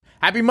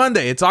Happy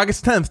Monday. It's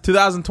August 10th,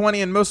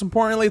 2020, and most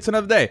importantly, it's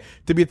another day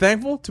to be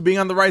thankful to being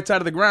on the right side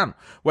of the ground.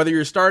 Whether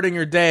you're starting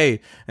your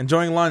day,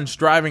 enjoying lunch,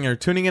 driving, or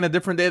tuning in a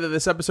different day that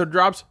this episode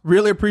drops,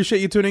 really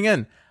appreciate you tuning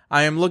in.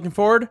 I am looking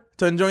forward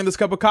to enjoying this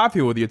cup of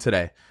coffee with you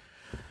today.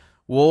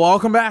 Well,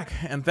 welcome back,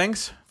 and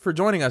thanks for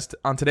joining us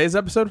on today's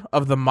episode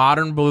of The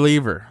Modern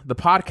Believer, the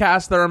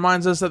podcast that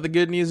reminds us that the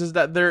good news is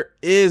that there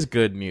is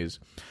good news.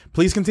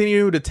 Please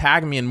continue to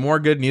tag me in more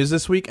good news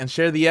this week and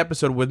share the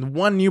episode with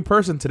one new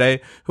person today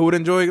who would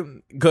enjoy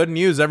good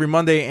news every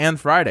Monday and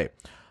Friday.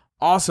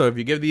 Also, if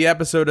you give the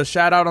episode a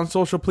shout out on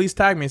social, please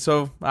tag me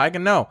so I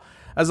can know.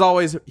 As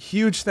always,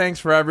 huge thanks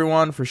for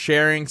everyone for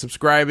sharing,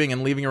 subscribing,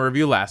 and leaving a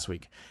review last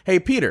week. Hey,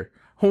 Peter,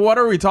 what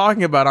are we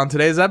talking about on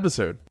today's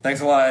episode? Thanks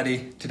a lot,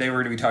 Eddie. Today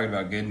we're going to be talking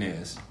about good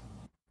news.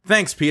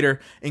 Thanks, Peter.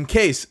 In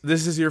case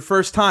this is your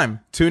first time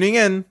tuning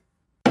in,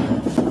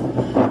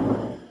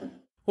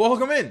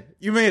 welcome in.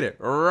 You made it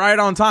right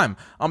on time.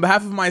 On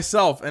behalf of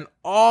myself and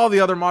all the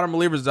other modern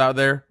believers out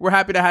there, we're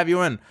happy to have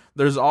you in.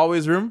 There's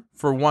always room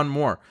for one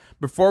more.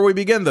 Before we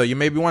begin, though, you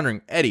may be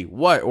wondering, Eddie,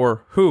 what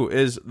or who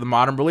is the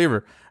modern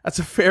believer? That's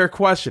a fair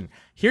question.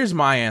 Here's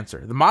my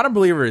answer. The modern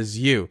believer is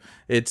you.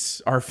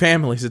 It's our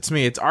families. It's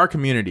me. It's our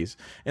communities.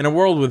 In a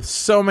world with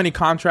so many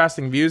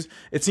contrasting views,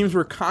 it seems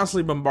we're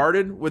constantly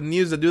bombarded with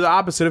news that do the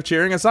opposite of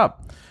cheering us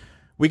up.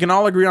 We can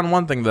all agree on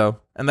one thing, though,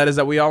 and that is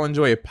that we all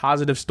enjoy a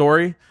positive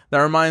story that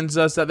reminds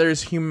us that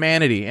there's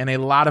humanity and a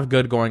lot of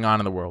good going on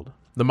in the world.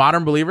 The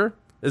modern believer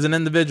is an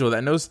individual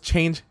that knows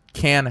change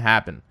can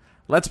happen.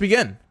 Let's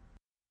begin.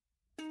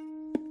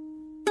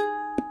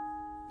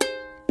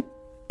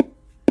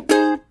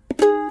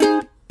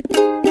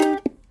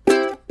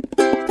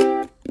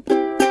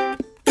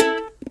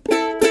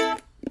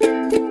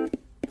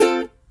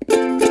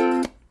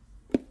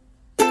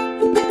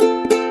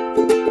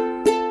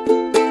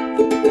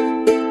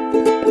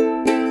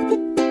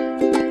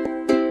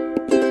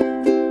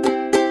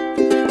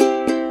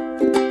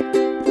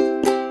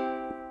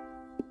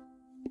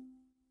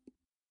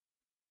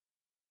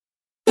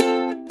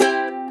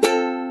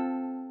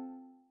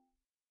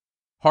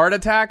 Heart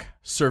attack,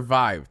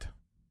 survived.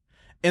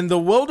 In the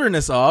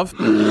wilderness of...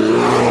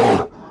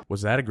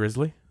 Was that a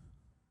grizzly?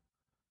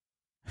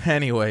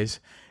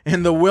 Anyways,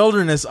 in the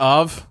wilderness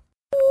of...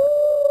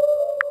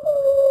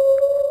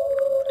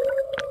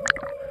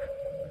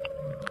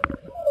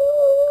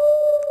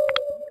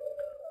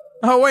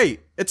 Oh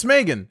wait, it's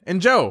Megan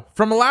and Joe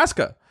from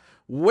Alaska.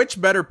 Which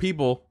better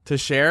people to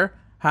share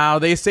how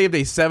they saved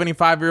a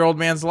 75-year-old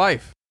man's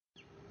life?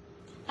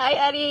 Hi,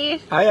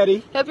 Eddie. Hi,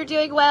 Eddie. Hope you're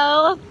doing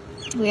well.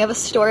 We have a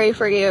story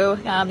for you.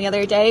 The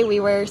other day, we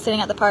were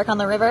sitting at the park on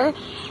the river,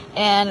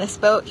 and this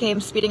boat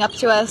came speeding up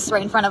to us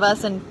right in front of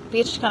us and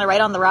beached kind of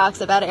right on the rocks,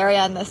 a bad area,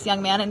 and this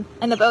young man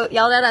in the boat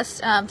yelled at us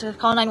to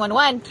call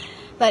 911,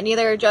 but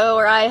neither Joe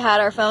or I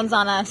had our phones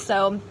on us,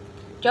 so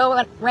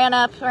Joe ran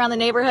up around the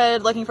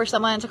neighborhood looking for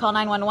someone to call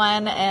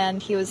 911,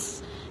 and he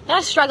was kind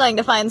of struggling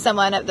to find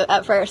someone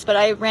at first, but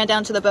I ran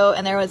down to the boat,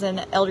 and there was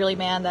an elderly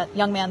man. That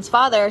young man's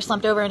father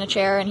slumped over in a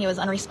chair, and he was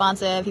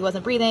unresponsive. He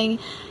wasn't breathing.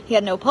 He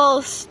had no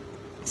pulse.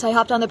 So I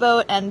hopped on the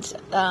boat and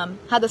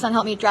had the son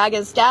help me drag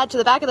his dad to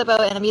the back of the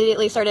boat and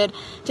immediately started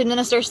to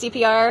administer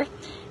CPR.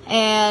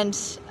 And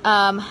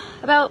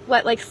about,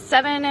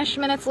 7-ish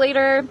minutes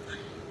later,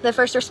 the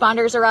first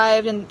responders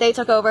arrived and they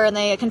took over and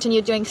they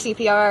continued doing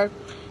CPR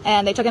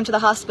and they took him to the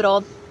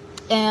hospital.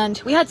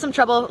 And we had some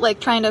trouble,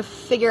 trying to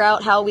figure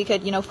out how we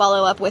could,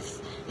 follow up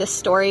with this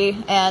story.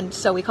 And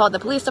so we called the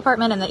police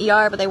department and the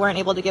ER, but they weren't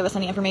able to give us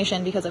any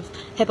information because of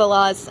HIPAA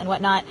laws and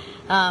whatnot.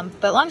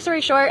 But long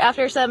story short,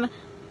 after some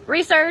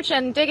research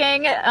and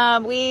digging,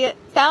 we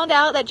found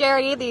out that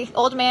Jerry, the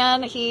old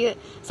man, he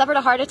suffered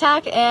a heart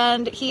attack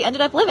and he ended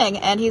up living,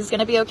 and he's going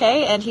to be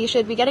okay, and he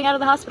should be getting out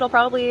of the hospital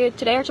probably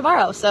today or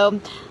tomorrow.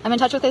 So I'm in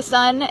touch with his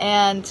son,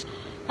 and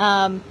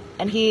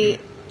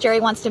Jerry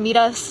wants to meet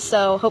us,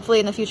 so hopefully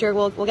in the future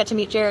we'll get to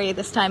meet Jerry.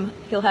 This time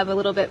he'll have a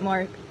little bit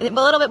more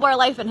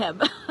life in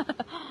him.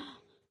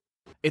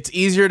 It's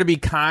easier to be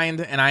kind,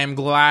 and I am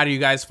glad you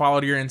guys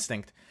followed your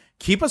instinct.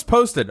 Keep us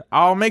posted.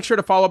 I'll make sure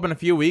to follow up in a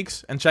few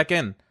weeks and check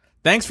in.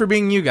 Thanks for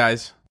being you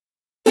guys.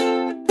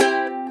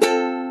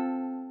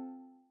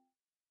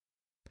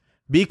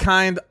 Be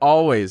kind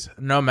always,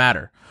 no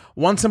matter.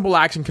 One simple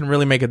action can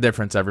really make a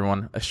difference,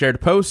 everyone. A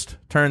shared post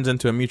turns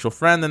into a mutual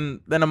friend and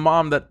then a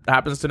mom that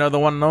happens to know the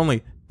one and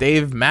only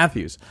Dave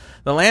Matthews.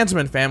 The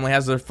Landsman family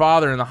has their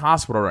father in the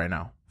hospital right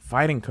now,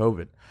 fighting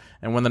COVID.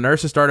 And when the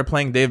nurses started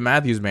playing Dave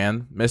Matthews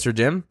Band, Mr.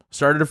 Jim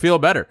started to feel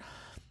better.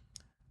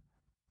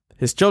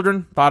 His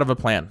children thought of a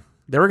plan.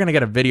 They were going to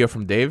get a video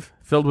from Dave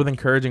filled with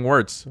encouraging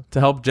words to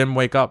help Jim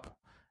wake up.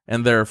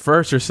 And their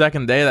first or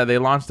second day that they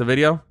launched the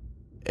video,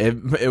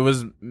 it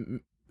was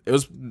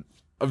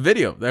a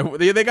video.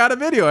 They got a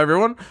video,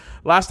 everyone.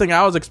 Last thing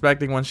I was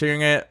expecting when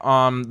sharing it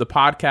on the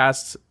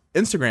podcast's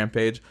Instagram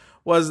page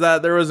was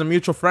that there was a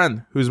mutual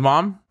friend whose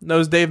mom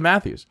knows Dave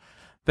Matthews.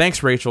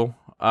 Thanks, Rachel,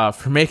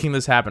 for making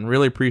this happen.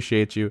 Really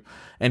appreciate you.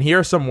 And here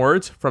are some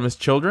words from his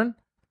children,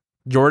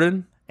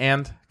 Jordan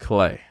and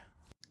Clay.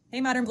 Hey,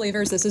 Modern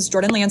Believers, this is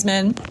Jordan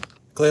Landsman.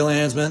 Clay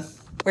Landsman.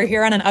 We're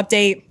here on an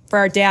update for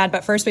our dad,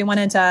 but first we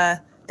wanted to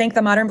thank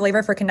the Modern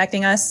Believer for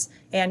connecting us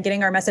and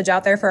getting our message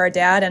out there for our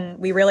dad. And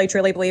we really,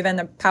 truly believe in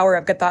the power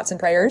of good thoughts and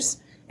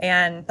prayers.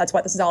 And that's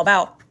what this is all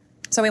about.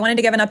 So we wanted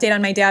to give an update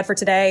on my dad for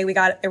today. We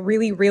got a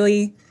really,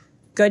 really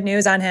good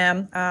news on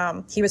him.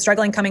 He was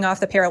struggling coming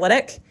off the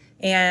paralytic.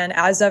 And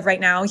as of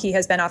right now, he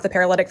has been off the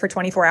paralytic for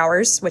 24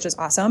 hours, which is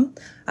awesome.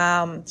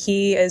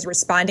 He is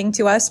responding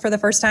to us for the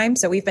first time.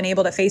 So we've been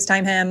able to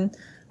FaceTime him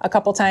a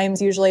couple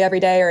times, usually every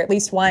day or at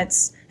least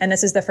once. And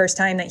this is the first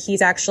time that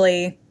he's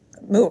actually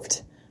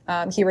moved.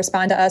 He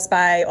responded to us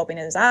by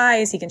opening his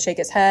eyes. He can shake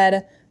his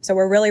head. So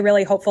we're really,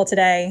 really hopeful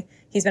today.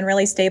 He's been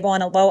really stable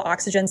on a low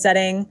oxygen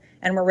setting.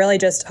 And we're really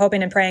just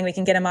hoping and praying we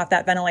can get him off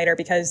that ventilator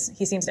because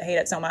he seems to hate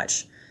it so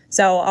much.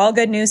 So all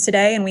good news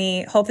today. And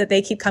we hope that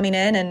they keep coming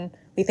in, and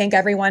we thank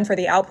everyone for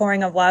the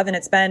outpouring of love, and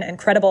it's been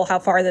incredible how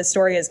far this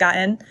story has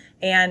gotten.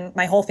 And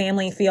my whole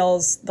family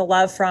feels the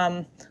love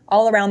from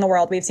all around the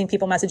world. We've seen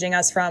people messaging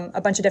us from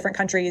a bunch of different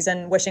countries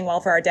and wishing well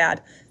for our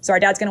dad. So our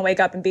dad's going to wake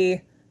up and be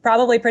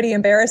probably pretty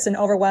embarrassed and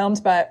overwhelmed,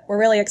 but we're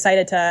really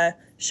excited to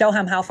show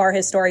him how far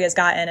his story has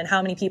gotten and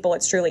how many people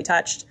it's truly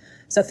touched.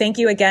 So thank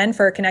you again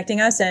for connecting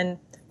us and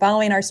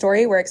following our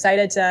story. We're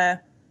excited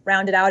to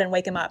round it out and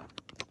wake him up.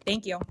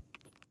 Thank you.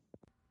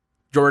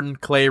 Jordan,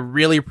 Clay,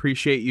 really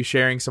appreciate you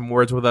sharing some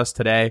words with us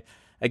today.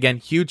 Again,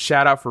 huge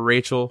shout out for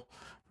Rachel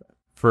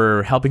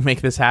for helping make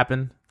this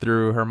happen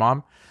through her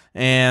mom.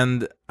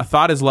 And a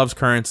thought is love's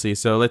currency.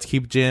 So let's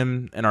keep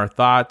Jim in our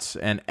thoughts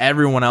and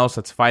everyone else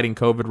that's fighting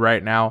COVID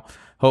right now.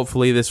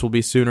 Hopefully this will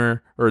be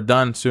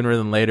done sooner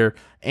than later.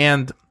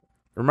 And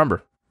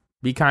remember,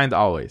 be kind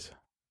always,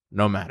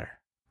 no matter.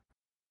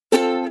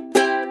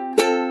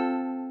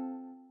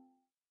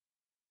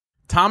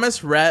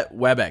 Thomas Rhett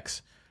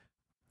Webex.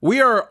 We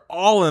are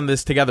all in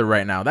this together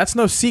right now. That's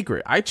no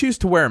secret. I choose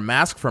to wear a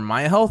mask for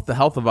my health, the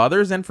health of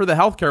others, and for the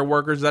healthcare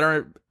workers that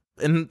are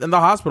in the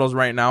hospitals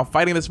right now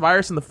fighting this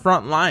virus in the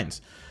front lines.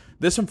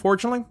 This,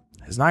 unfortunately,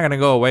 is not going to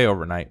go away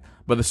overnight.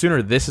 But the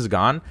sooner this is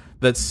gone,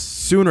 the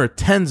sooner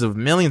tens of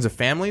millions of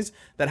families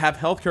that have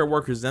healthcare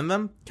workers in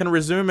them can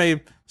resume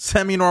a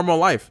semi-normal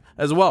life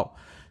as well.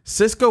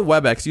 Cisco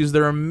Webex used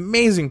their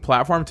amazing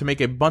platform to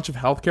make a bunch of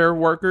healthcare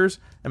workers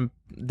and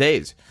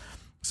days.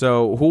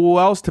 So who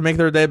else to make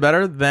their day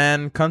better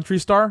than country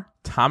star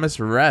Thomas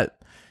Rhett?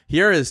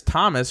 Here is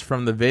Thomas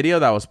from the video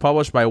that was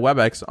published by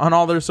Webex on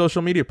all their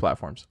social media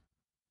platforms.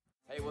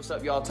 Hey, what's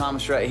up, y'all?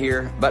 Thomas Rhett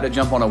here. About to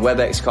jump on a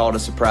Webex call to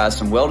surprise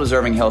some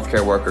well-deserving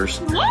healthcare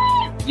workers.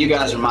 You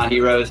guys are my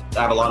heroes.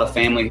 I have a lot of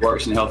family who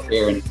works in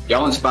healthcare, and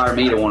y'all inspire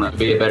me to want to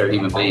be a better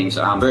human being.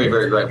 So I'm very,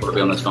 very grateful to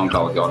be on this phone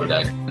call with y'all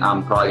today.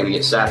 I'm probably going to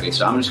get sappy,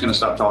 so I'm just going to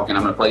stop talking.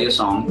 I'm going to play you a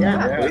song,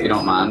 if you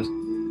don't mind.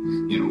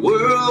 In a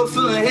world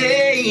full of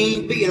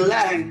hate, be a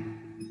light.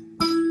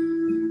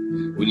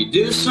 When you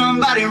do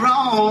somebody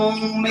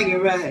wrong, make it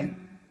right.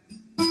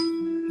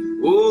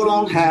 Oh,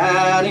 don't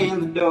hide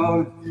in the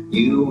dark.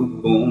 You were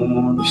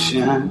born to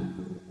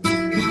shine.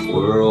 In a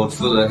world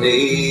full of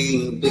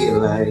hate, be a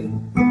light.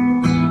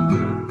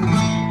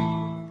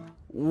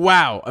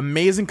 Wow,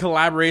 amazing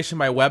collaboration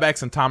by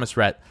Webex and Thomas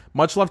Rhett.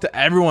 Much love to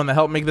everyone that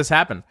helped make this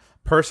happen.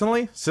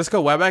 Personally,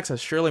 Cisco Webex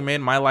has surely made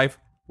my life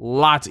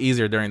lots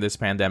easier during this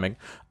pandemic.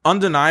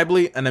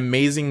 Undeniably an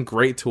amazing,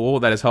 great tool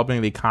that is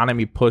helping the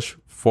economy push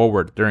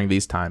forward during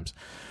these times.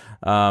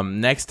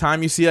 Next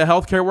time you see a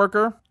healthcare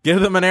worker, give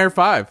them an Air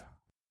 5.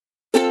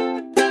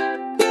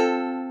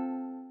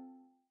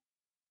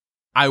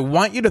 I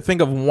want you to think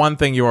of one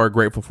thing you are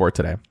grateful for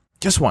today.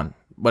 Just one.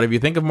 But if you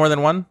think of more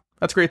than one,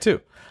 that's great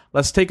too.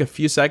 Let's take a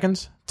few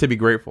seconds to be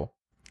grateful.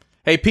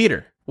 Hey,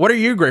 Peter, what are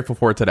you grateful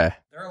for today?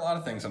 There are a lot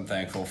of things I'm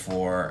thankful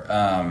for.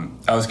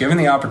 I was given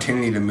the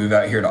opportunity to move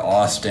out here to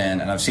Austin,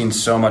 and I've seen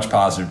so much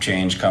positive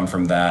change come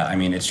from that. I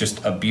mean, it's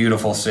just a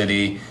beautiful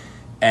city.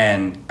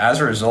 And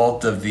as a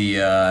result of the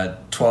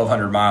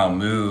 1,200-mile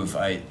move,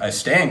 I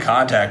stay in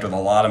contact with a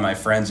lot of my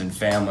friends and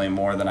family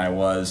more than I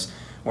was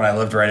when I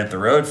lived right up the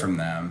road from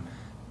them.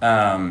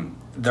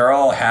 They're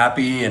all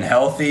happy and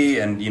healthy,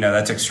 and, you know,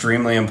 that's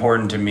extremely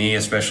important to me,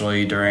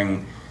 especially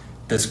during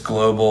this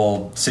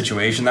global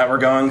situation that we're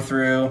going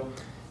through.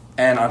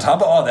 And on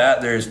top of all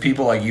that, there's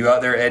people like you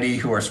out there, Eddie,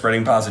 who are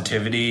spreading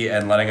positivity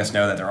and letting us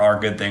know that there are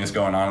good things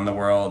going on in the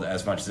world,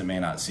 as much as it may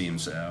not seem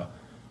so.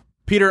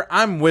 Peter,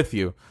 I'm with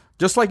you.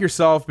 Just like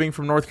yourself, being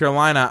from North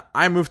Carolina,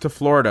 I moved to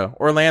Florida,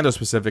 Orlando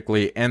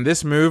specifically, and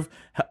this move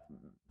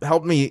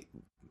helped me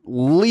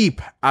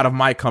leap out of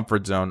my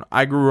comfort zone.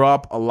 I grew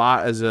up a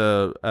lot as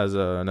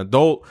an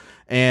adult,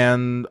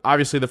 and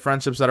obviously the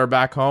friendships that are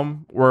back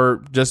home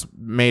were just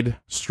made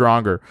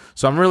stronger.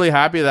 So I'm really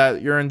happy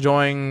that you're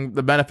enjoying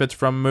the benefits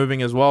from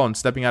moving as well and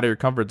stepping out of your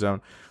comfort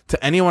zone.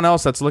 To anyone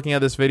else that's looking at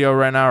this video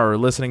right now or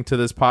listening to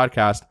this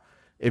podcast,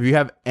 if you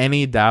have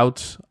any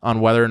doubts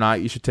on whether or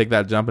not you should take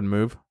that jump and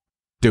move,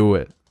 do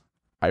it.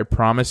 I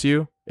promise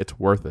you, it's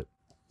worth it.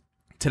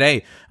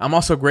 Today, I'm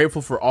also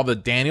grateful for all the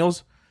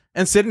Daniels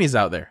and Sydneys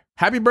out there.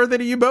 Happy birthday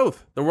to you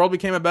both. The world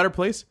became a better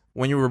place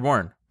when you were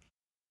born.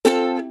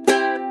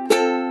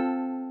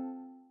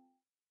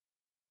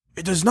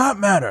 It does not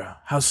matter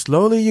how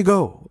slowly you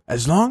go,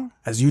 as long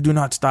as you do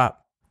not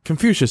stop.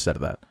 Confucius said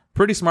that.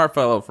 Pretty smart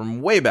fellow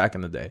from way back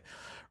in the day.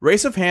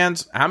 Race of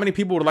hands, how many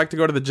people would like to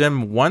go to the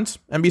gym once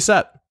and be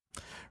set?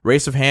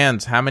 Race of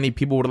hands, how many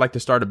people would like to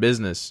start a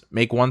business,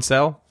 make one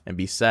sale, and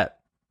be set?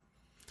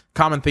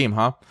 Common theme,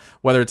 huh?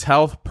 Whether it's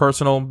health,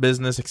 personal,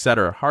 business,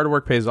 etc., hard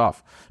work pays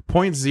off.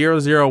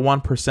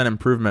 0.001%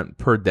 improvement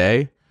per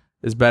day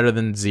is better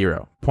than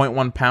 0.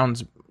 0.1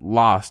 pounds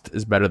lost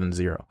is better than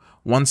 0.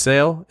 One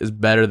sale is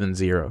better than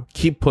 0.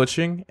 Keep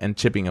pushing and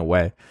chipping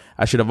away.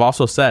 I should have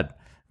also said,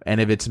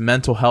 and if it's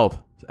mental health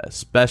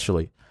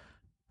especially,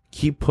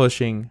 keep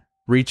pushing,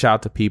 reach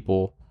out to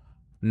people,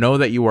 know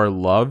that you are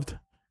loved,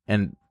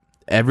 and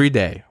every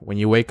day when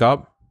you wake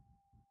up,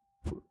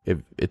 if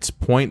it's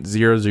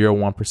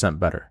 0.001%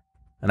 better.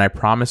 And I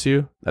promise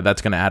you that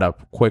that's going to add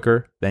up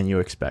quicker than you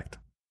expect.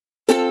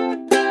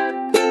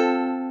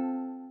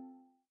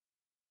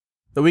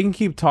 That we can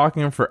keep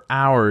talking for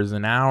hours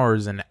and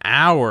hours and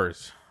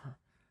hours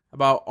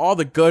about all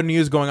the good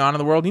news going on in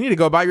the world. You need to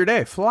go about your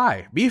day.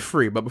 Fly. Be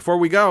free. But before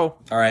we go...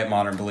 All right,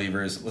 modern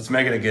believers, let's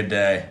make it a good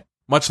day.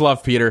 Much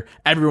love, Peter.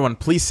 Everyone,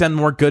 please send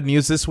more good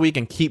news this week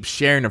and keep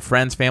sharing to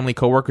friends, family,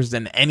 coworkers,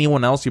 and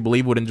anyone else you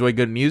believe would enjoy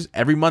good news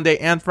every Monday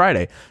and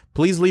Friday.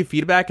 Please leave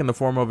feedback in the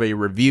form of a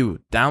review,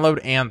 download,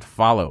 and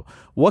follow.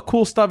 What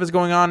cool stuff is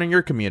going on in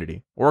your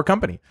community or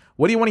company?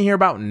 What do you want to hear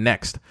about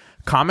next?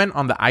 Comment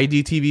on the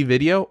IGTV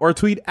video or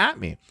tweet at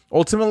me.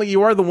 Ultimately,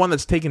 you are the one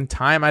that's taking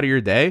time out of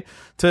your day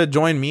to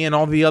join me and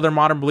all the other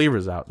modern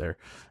believers out there.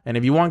 And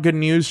if you want good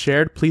news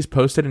shared, please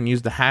post it and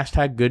use the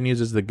hashtag good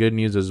news is the good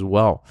news as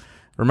well.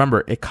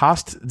 Remember, it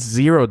costs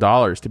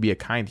 $0 to be a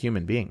kind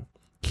human being.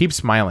 Keep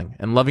smiling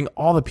and loving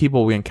all the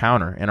people we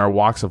encounter in our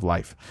walks of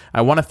life.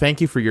 I want to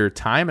thank you for your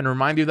time and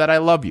remind you that I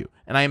love you,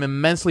 and I am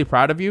immensely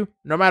proud of you,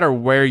 no matter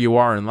where you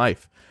are in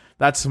life.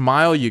 That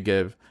smile you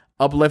give,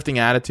 uplifting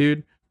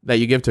attitude that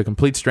you give to a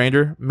complete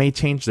stranger may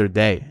change their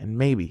day, and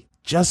maybe,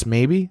 just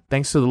maybe,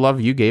 thanks to the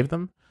love you gave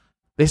them,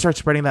 they start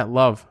spreading that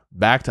love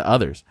back to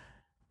others.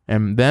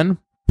 And then,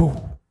 boom,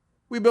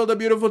 we build a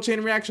beautiful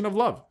chain reaction of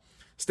love.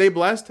 Stay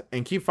blessed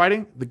and keep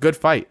fighting the good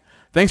fight.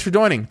 Thanks for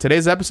joining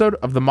today's episode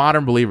of The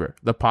Modern Believer,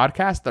 the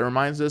podcast that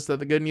reminds us that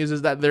the good news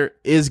is that there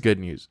is good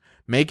news.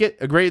 Make it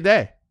a great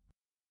day.